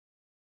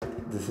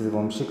This is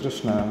Vamshi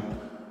Krishna.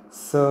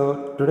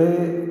 So today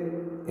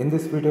in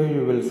this video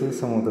you will see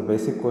some of the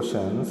basic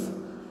questions.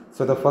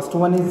 So the first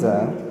one is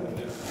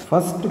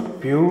first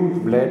pure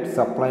blood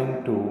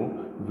supplying to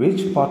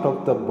which part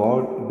of the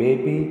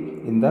baby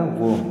in the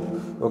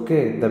womb.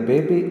 Okay, the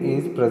baby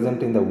is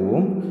present in the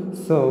womb.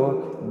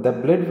 So the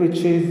blood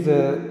which is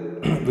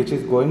which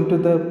is going to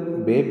the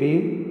baby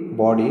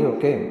body.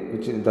 Okay,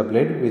 which is the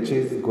blood which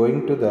is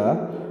going to the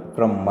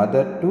from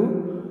mother to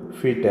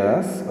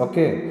fetus.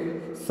 Okay,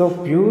 so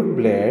pure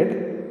blood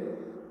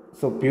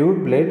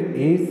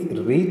is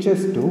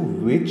reaches to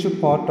which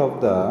part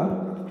of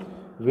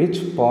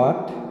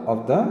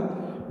the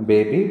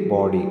baby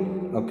body.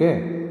 Okay,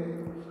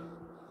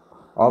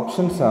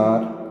 options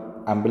are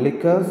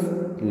umbilicus,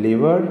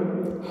 liver,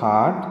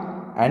 heart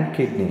and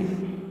kidney.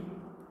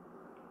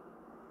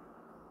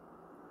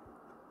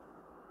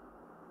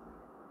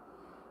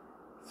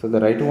 So the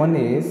right one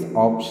is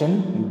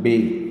option B.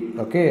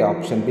 Okay,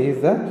 option B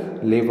is the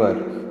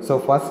liver. So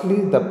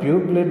firstly, the pure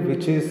blood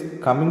which is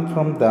coming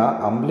from the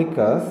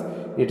umbilicus,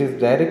 it is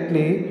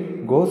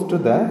directly goes to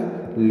the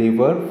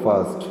liver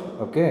first.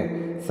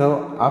 Okay,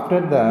 so after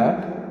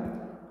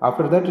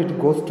that it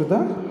goes to the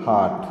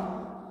heart.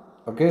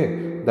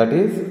 Okay, that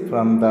is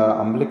from the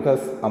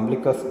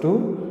umbilicus to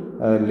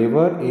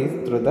liver is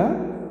through the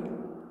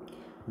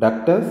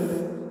ductus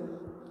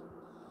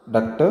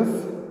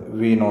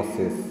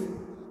venosus.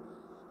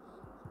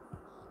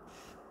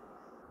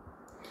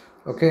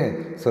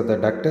 Okay, so the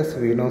ductus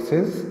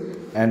venosus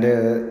and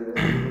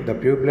the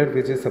pure blood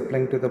which is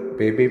supplying to the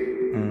baby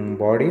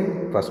body,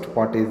 first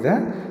part is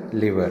the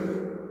liver.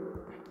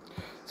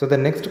 So the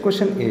next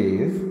question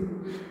is,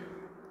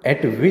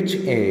 at which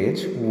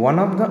age one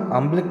of the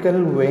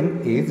umbilical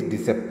vein is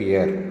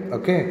disappear?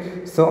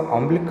 Okay, so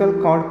umbilical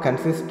cord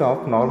consists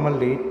of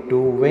normally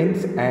two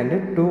veins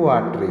and two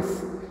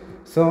arteries.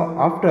 So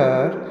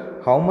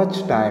after how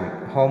much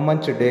time, how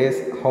much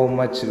days, how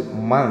much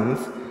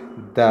months,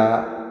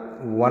 the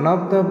one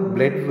of the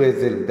blood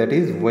vessel, that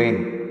is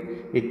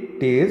vein,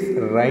 it is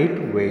right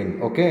vein.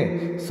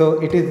 Okay,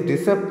 so it is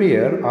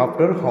disappear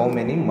after how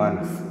many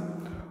months?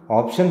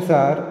 Options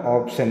are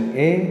option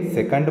A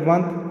second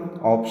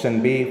month,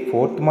 option B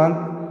fourth month,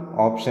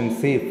 option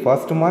C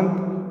first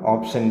month,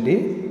 option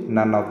D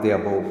none of the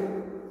above.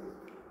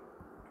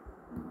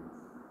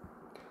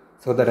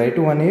 So the right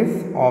one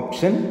is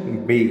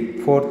option B,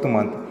 fourth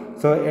month.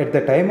 So at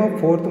the time of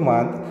fourth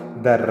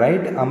month, the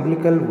right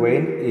umbilical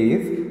vein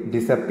is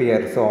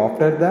disappear. So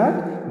after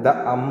that, the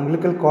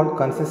umbilical cord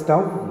consists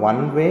of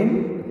one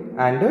vein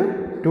and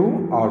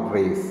two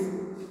arteries.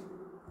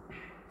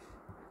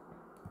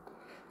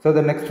 So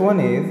the next one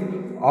is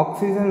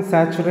oxygen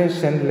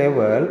saturation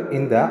level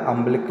in the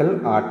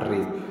umbilical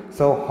artery.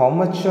 So how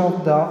much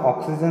of the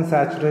oxygen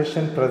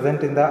saturation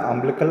present in the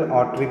umbilical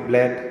artery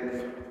blood?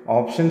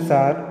 Options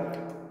are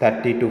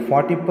 30 to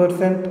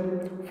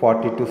 40%,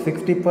 40 to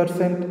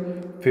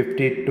 60%,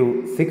 50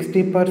 to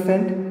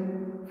 60%,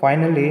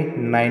 finally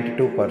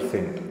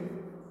 92%.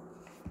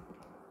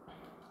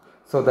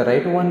 So the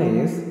right one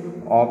is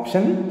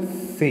option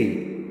C,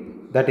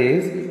 that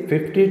is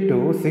 50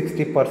 to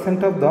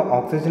 60% of the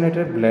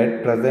oxygenated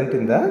blood present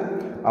in the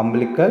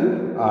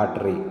umbilical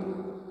artery.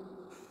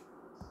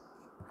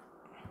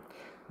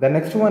 The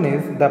next one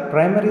is the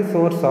primary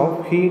source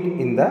of heat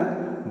in the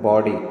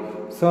body.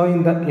 So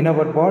in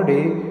our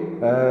body,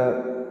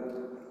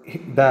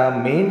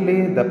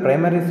 the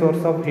primary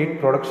source of heat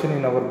production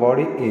in our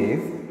body is,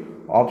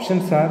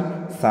 options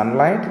are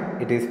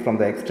sunlight, it is from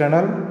the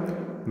external,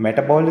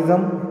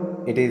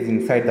 metabolism, it is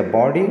inside the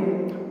body,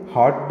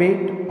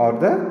 heartbeat or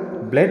the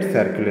blood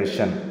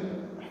circulation.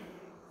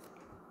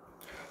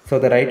 So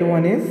the right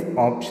one is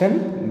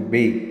option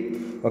B.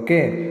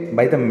 Okay,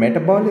 by the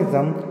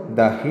metabolism,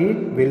 the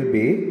heat will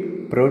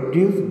be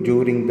produced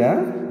during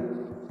the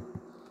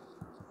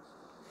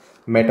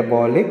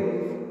metabolic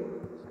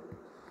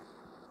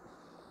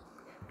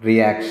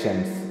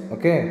reactions.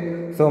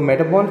 Okay, so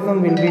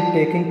metabolism will be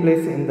taking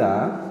place in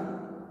the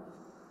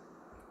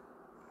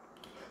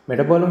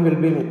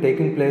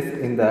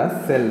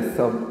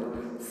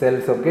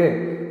cells.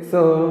 Okay, so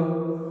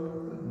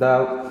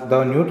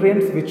the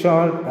nutrients which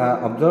are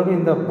absorbed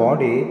in the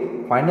body,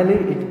 finally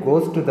it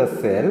goes to the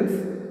cells.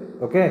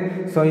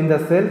 Okay, so in the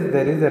cells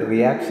there is a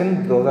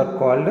reaction, those are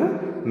called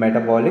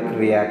metabolic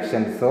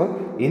reactions.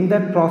 So in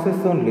that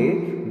process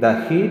only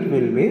the heat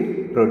will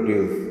be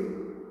produced.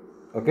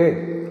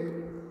 Okay,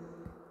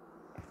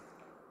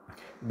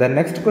 the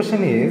next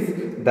question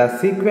is the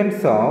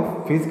sequence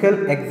of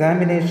physical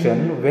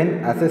examination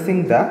when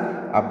assessing the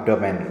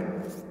abdomen.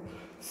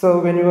 So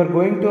when you are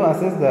going to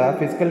assess the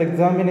physical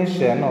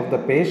examination of the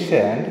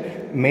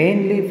patient,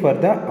 mainly for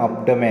the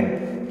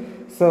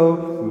abdomen, so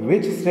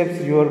which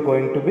steps you are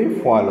going to be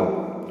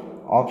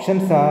follow?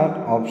 Options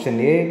are option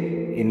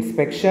A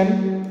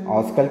inspection,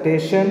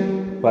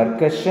 auscultation,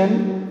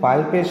 percussion,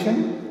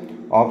 palpation.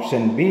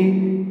 Option B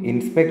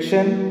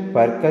inspection,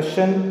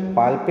 percussion,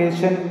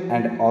 palpation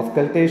and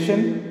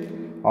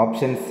auscultation.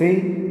 Option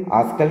C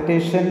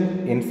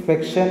auscultation,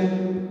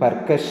 inspection,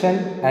 percussion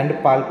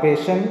and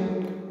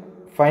palpation.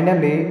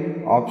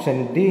 Finally,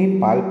 option D,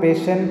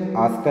 palpation,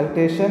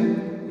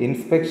 auscultation,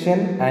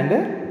 inspection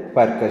and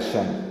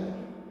percussion.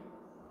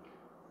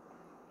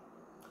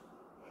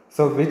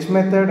 So which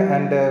method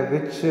and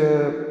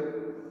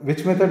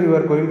which method you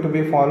are going to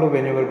be follow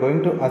when you are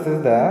going to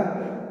assess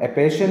a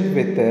patient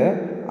with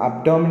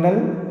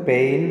abdominal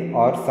pain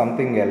or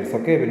something else?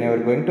 Okay, when you are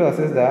going to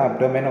assess the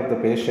abdomen of the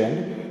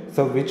patient,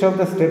 so which of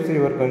the steps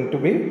you are going to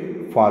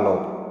be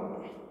follow?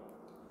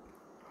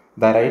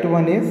 The right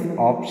one is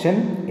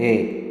option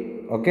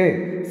A.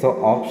 Okay,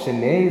 so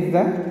option A is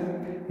the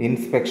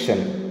inspection.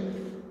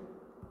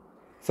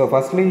 So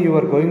firstly you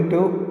are going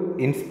to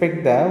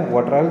inspect the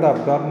what are all the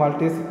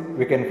abnormalities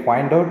we can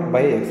find out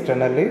by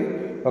externally,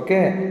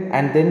 okay,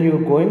 and then you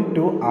are going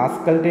to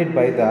auscultate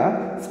by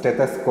the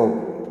stethoscope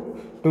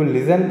to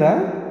listen the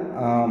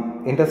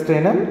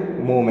intestinal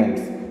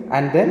movements,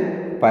 and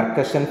then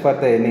percussion for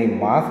the any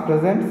mass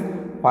presence,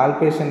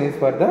 palpation is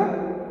for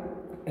the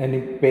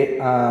any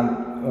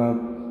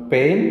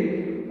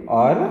pain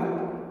or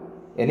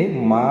any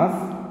mass,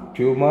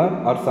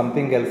 tumor or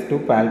something else to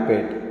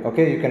palpate.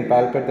 Okay, you can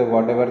palpate the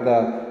whatever the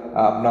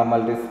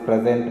abnormalities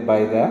present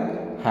by the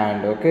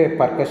hand. Okay,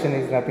 percussion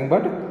is nothing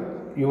but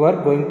you are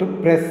going to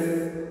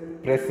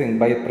pressing,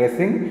 by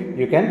pressing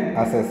you can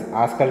assess.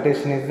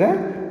 Auscultation is the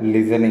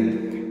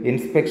listening,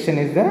 inspection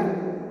is the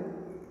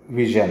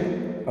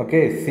vision,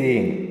 okay,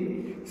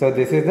 seeing. So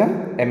this is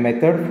a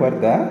method for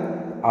the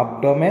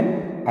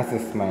abdomen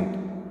assessment.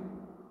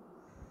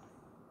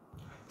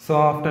 So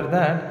after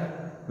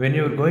that, when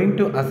you are going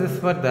to assess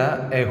for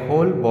the a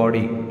whole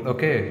body,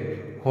 okay,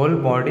 whole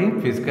body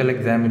physical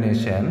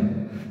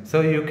examination,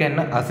 so you can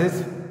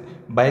assess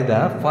by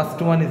the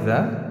first one is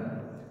the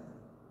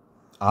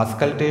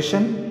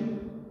auscultation.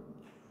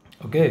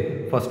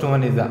 Okay, first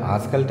one is the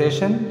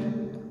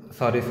auscultation.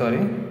 Sorry.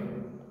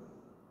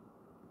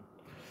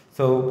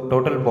 So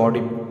total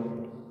body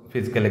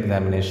physical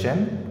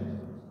examination.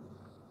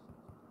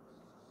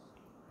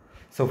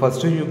 So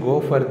first you go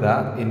for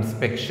the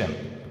inspection,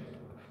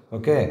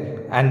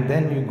 okay, and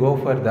then you go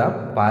for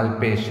the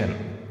palpation,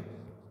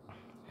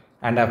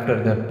 and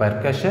after that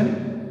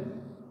percussion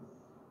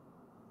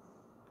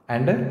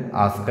and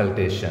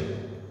auscultation.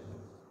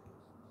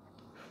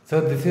 So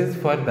this is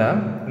for the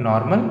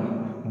normal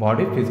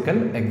body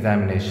physical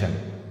examination.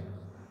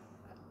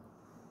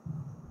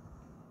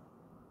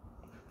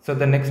 So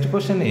the next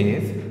question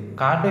is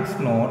Cardex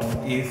notes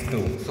is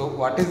to. So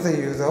what is the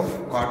use of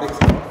Cardex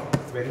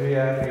notes when we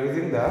are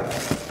using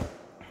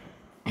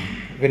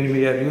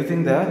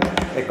the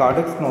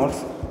Cardex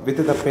notes with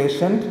the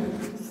patient?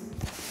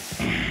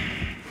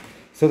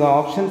 So the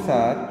options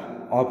are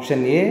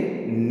option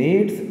A,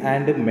 needs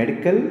and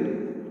medical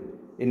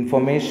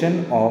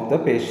information of the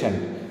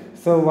patient.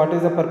 So what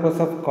is the purpose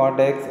of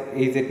Cardex?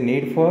 Is it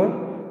need for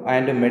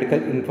and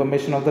medical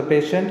information of the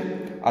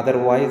patient,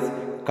 otherwise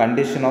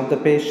condition of the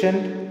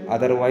patient,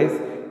 otherwise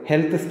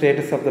health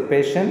status of the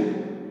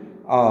patient,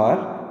 or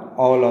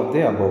all of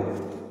the above?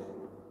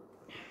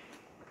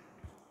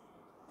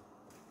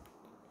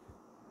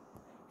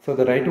 So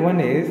the right one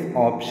is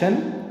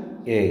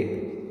option A.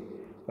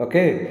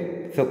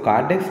 Okay, so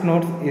Cardex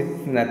notes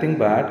is nothing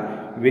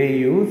but we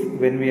use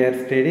when we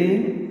are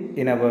studying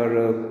in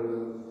our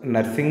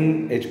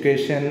nursing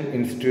education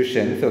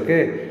institutions.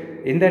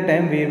 Okay, in that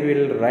time we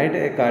will write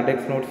a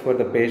Cardex notes for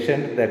the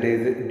patient, that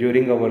is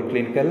during our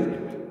clinical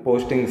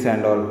postings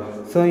and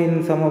all. So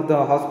in some of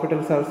the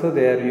hospitals also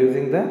they are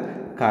using the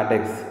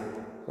Cardex.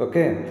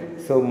 Okay,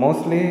 so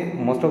most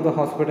of the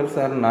hospitals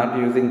are not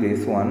using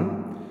this one.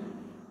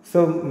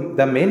 So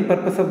the main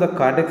purpose of the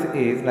Cardex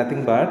is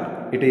nothing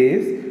but it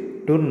is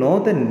to know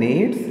the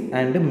needs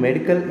and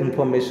medical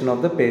information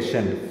of the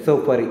patient.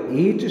 So for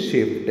each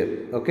shift,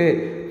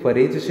 okay, for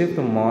each shift,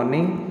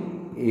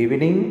 morning,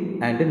 evening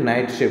and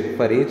night shift,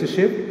 for each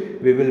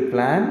shift we will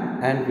plan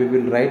and we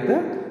will write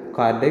the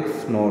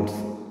Cardex notes.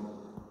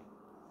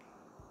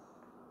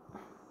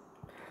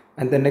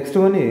 And the next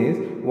one is,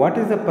 what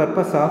is the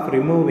purpose of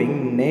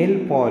removing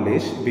nail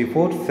polish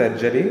before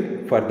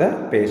surgery for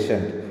the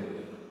patient?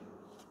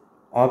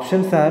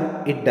 Options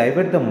are, it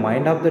divert the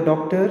mind of the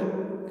doctor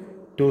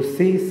to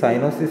see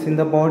cyanosis in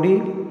the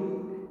body,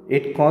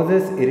 it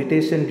causes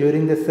irritation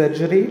during the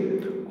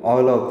surgery,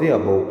 all of the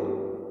above.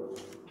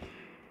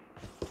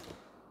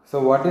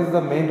 So what is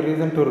the main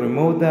reason to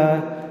remove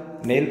the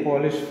nail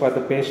polish for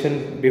the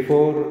patient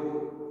before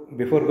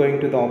going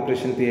to the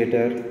operation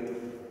theatre?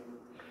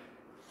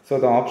 So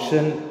the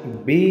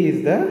option B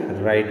is the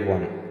right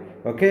one.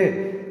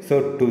 Okay,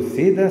 so to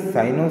see the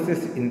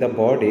cyanosis in the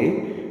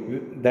body,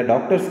 the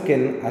doctors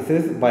can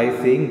assess by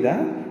seeing the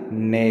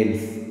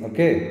nails.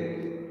 Okay,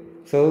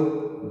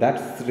 so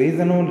that's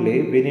reason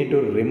only we need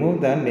to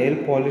remove the nail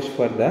polish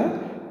for the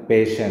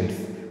patients.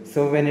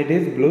 So when it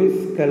is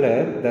bluish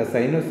color, the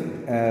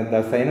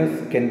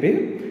sinus can be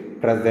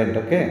present.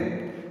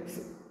 Okay,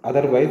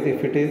 otherwise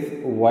if it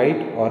is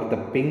white or the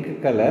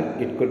pink color,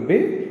 it could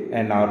be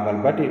a normal,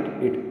 but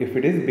if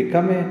it is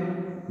become a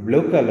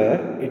blue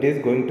color, it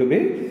is going to be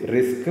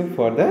risk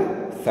for the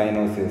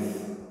cyanosis.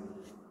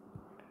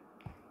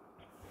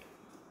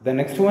 The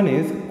next one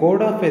is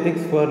code of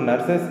ethics for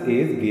nurses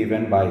is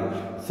given by.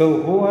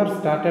 So who are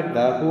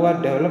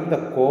developed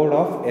the code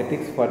of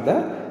ethics for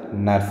the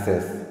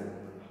nurses?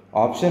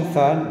 Options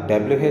are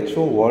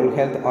WHO, World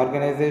Health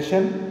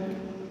Organization.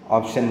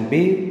 Option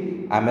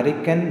B,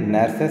 American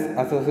Nurses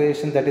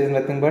Association, that is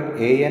nothing but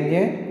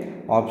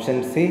ANA.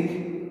 Option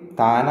C,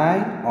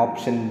 TANAI.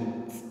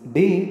 Option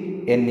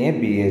D,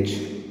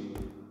 NABH.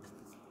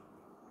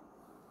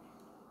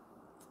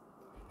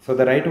 So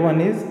the right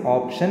one is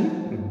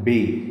option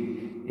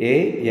B,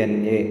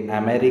 ANA,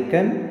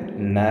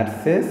 American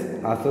Nurses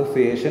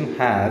Association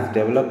has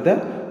developed the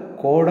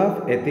code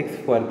of ethics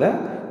for the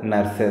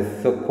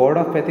nurses. So code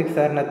of ethics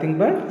are nothing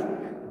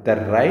but the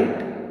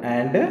right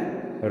and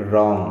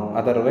wrong,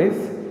 otherwise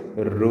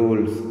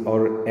rules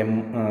or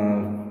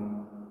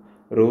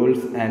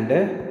rules and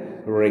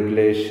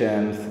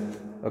regulations.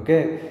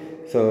 Okay,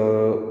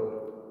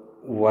 so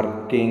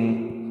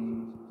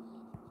working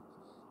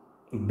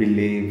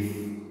beliefs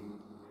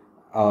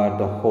or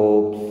the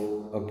hopes.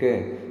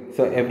 Okay,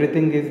 so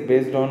everything is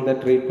based on the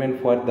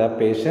treatment for the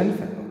patients,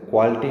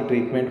 quality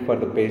treatment for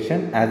the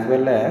patient, as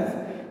well as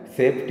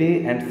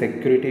safety and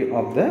security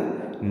of the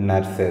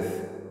nurses.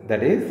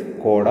 That is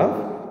code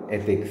of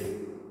ethics.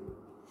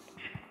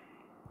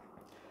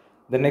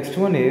 The next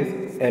one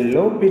is a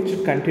low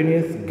pitched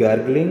continuous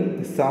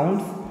gurgling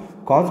sounds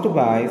caused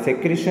by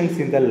secretions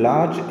in the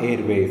large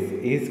airways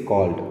is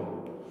called.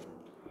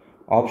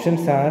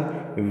 Options are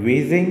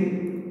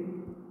wheezing,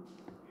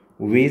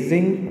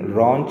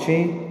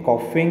 raunchy,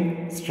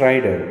 coughing,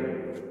 stridor.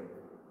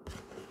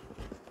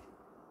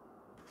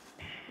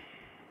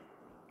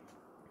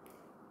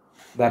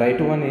 The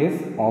right one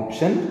is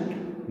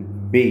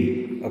option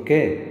B.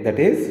 Okay, that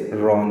is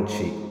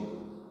raunchy.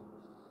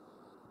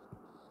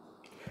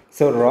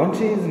 So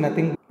raunchy is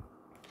nothing.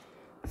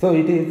 So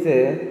it is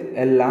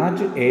a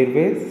large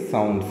airway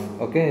sounds.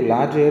 Okay,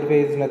 large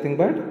airway is nothing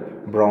but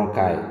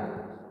bronchi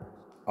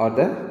or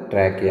the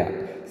trachea.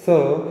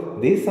 So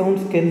these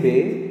sounds can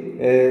be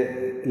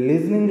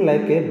listening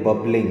like a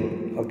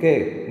bubbling.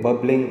 Okay,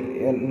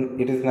 bubbling.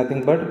 It is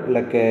nothing but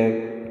like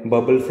a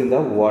bubbles in the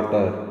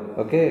water.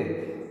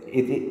 Okay,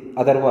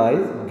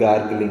 otherwise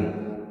gargling.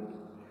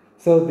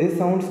 So these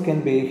sounds can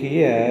be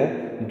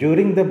here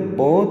during the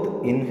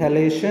both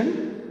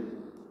inhalation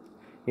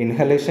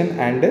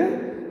and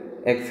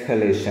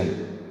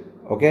exhalation.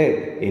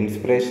 Okay,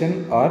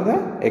 inspiration or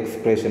the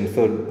expression.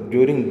 So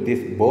during this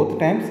both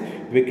times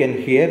we can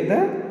hear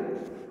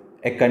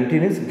a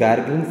continuous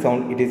gargling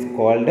sound. It is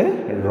called a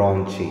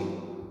raunchy.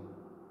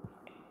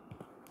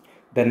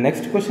 The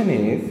next question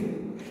is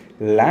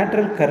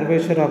lateral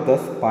curvature of the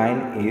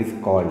spine is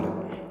called.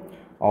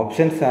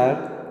 Options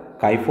are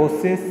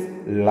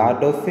kyphosis,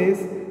 lordosis,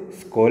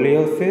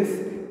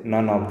 scoliosis,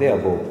 none of the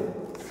above.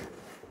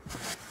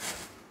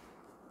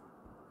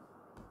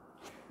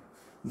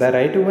 The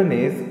right one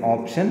is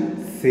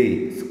option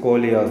C,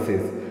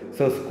 scoliosis.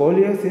 So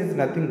scoliosis is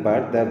nothing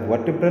but the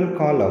vertebral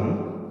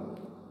column.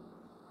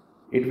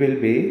 It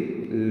will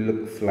be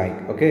looks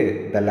like,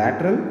 okay, the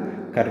lateral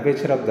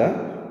curvature of the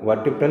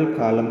vertebral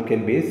column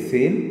can be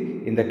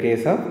seen in the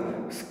case of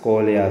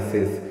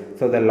scoliosis.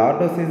 So the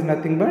lordosis is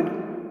nothing but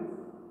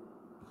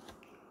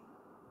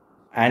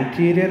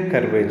anterior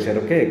curvature.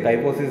 Okay,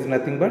 kyphosis is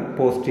nothing but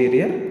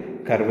posterior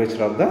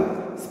curvature of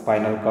the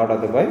spinal cord,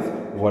 otherwise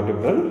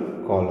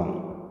vertebral column.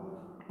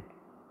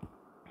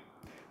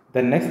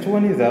 The next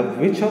one is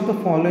which of the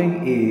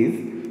following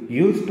is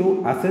used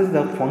to assess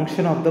the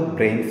function of the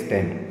brain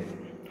stem?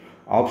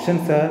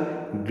 Options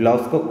are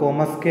Glasgow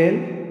Coma Scale,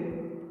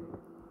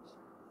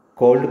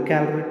 Cold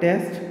Calorie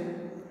Test,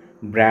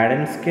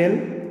 Braden Scale,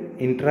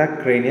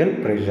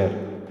 Intracranial Pressure.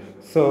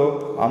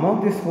 So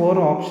among these four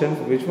options,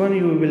 which one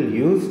you will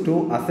use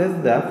to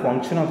assess the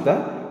function of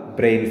the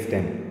brain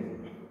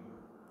stem?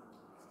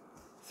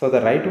 So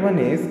the right one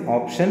is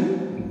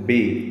option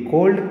B.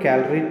 Cold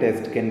calorie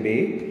test can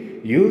be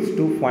used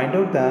to find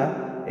out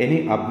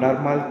any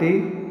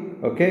abnormality,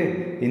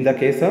 okay, in the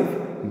case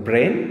of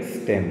brain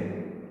stem.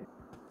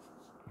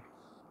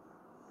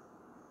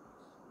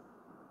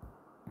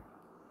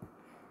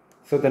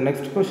 So the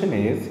next question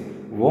is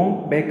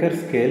Wong-Baker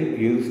scale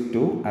used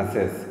to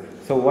assess.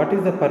 So what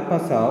is the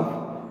purpose of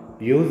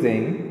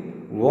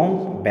using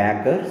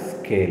Wong-Baker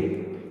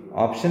scale?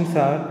 Options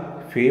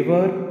are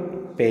fever,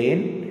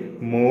 pain,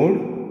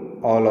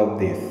 mood, all of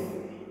these.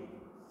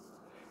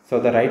 So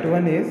the right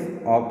one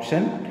is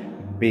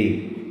option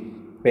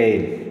B,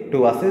 pain,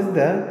 to assess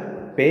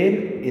the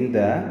pain in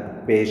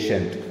the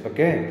patient.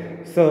 Okay,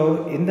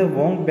 so in the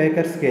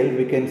Wong-Baker scale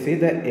we can see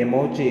the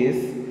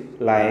emojis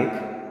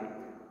like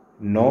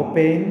no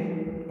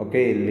pain,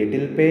 okay,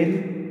 little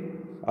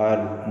pain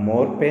or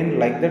more pain,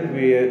 like that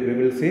we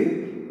will see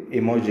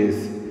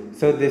emojis.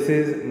 So this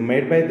is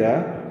made by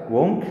the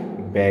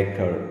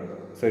Wong-Baker.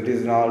 So it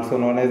is also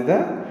known as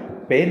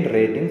the pain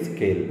rating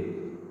scale.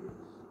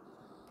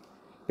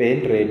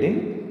 Pain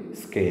rating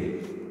scale.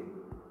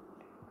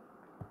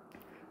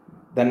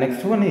 The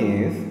next one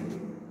is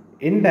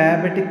in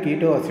diabetic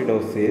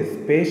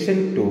ketoacidosis,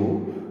 patient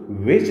 2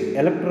 which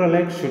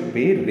electrolyte should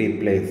be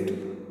replaced?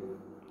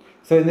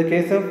 So in the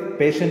case of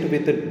patient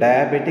with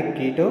diabetic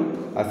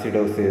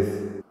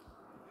ketoacidosis,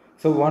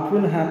 so what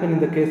will happen in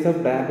the case of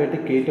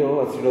diabetic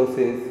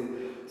ketoacidosis?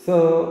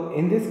 So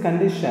in this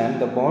condition,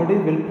 the body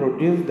will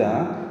produce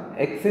the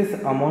excess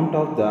amount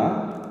of the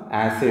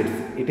acids.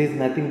 It is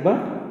nothing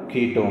but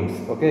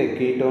ketones. Okay,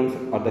 ketones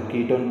or the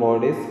ketone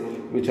bodies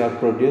which are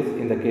produced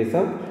in the case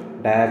of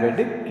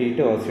diabetic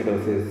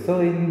ketoacidosis.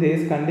 So in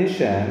this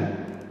condition,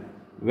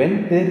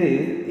 when there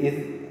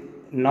is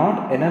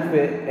not enough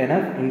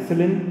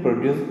insulin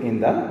produced in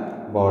the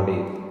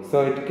body,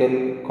 so it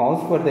can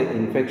cause for the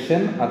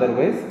infection,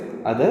 otherwise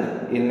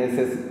other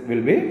illnesses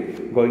will be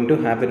going to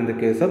happen in the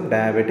case of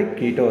diabetic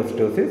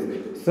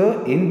ketoacidosis.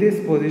 So in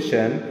this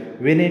position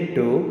we need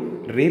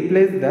to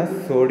replace the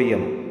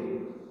sodium.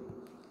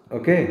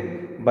 Okay,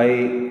 by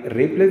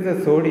replace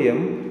the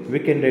sodium we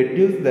can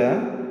reduce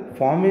the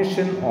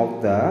formation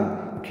of the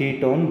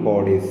ketone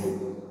bodies.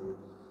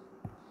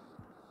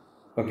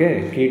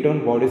 Okay,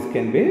 ketone bodies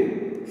can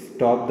be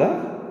stop the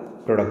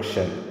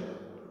production.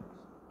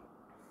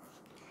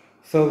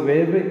 So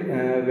where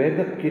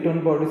the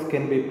ketone bodies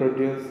can be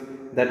produced,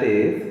 that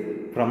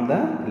is from the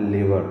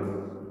liver.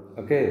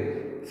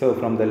 Okay, so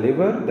from the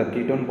liver the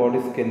ketone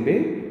bodies can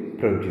be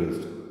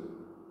produced.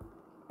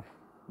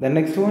 The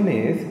next one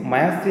is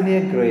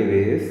myasthenia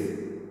gravis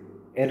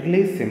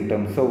early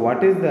symptoms. So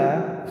what is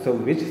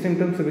which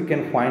symptoms we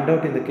can find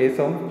out in the case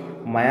of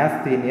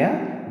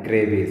myasthenia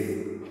gravis?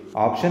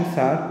 Options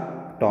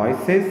are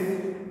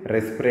ptosis,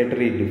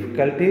 respiratory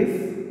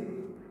difficulties,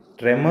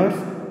 tremors,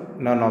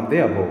 none of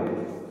the above.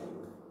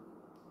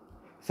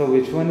 So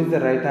which one is the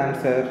right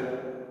answer?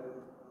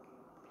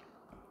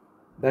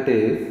 That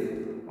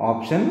is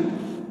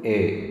option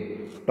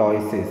A,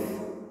 ptosis.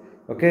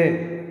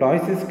 Okay,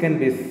 ptosis can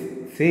be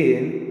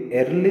seen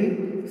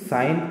early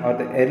sign or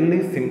the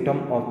early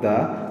symptom of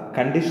the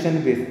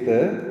condition with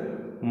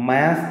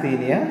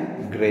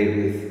myasthenia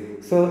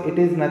gravis. So it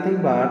is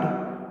nothing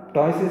but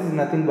ptosis is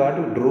nothing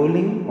but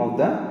drooling of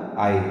the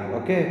eye.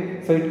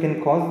 Okay, so it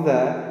can cause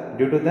the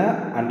due to the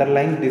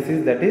underlying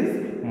disease, that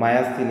is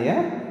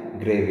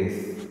myasthenia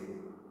gravis.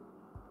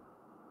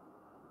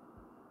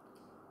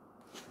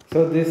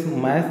 So this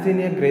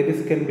myasthenia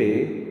gravis can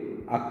be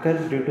occur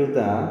due to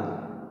the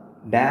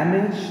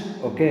damage,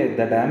 okay,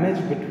 the damage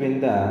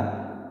between the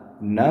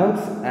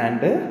nerves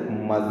and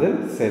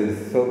muscle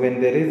cells. So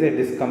when there is a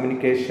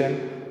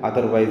discommunication,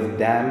 otherwise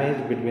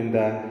damage between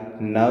the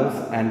nerves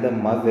and the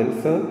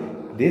muscles,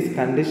 so this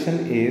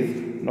condition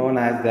is known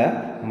as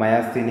the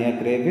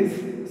myasthenia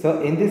gravis.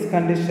 So in this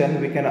condition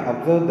we can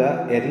observe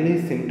the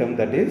early symptom,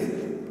 that is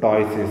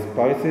ptosis.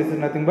 Ptosis is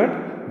nothing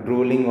but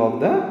drooling of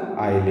the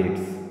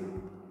eyelids.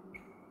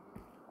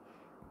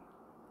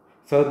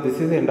 So this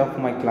is the end of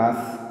my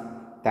class.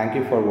 Thank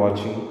you for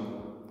watching.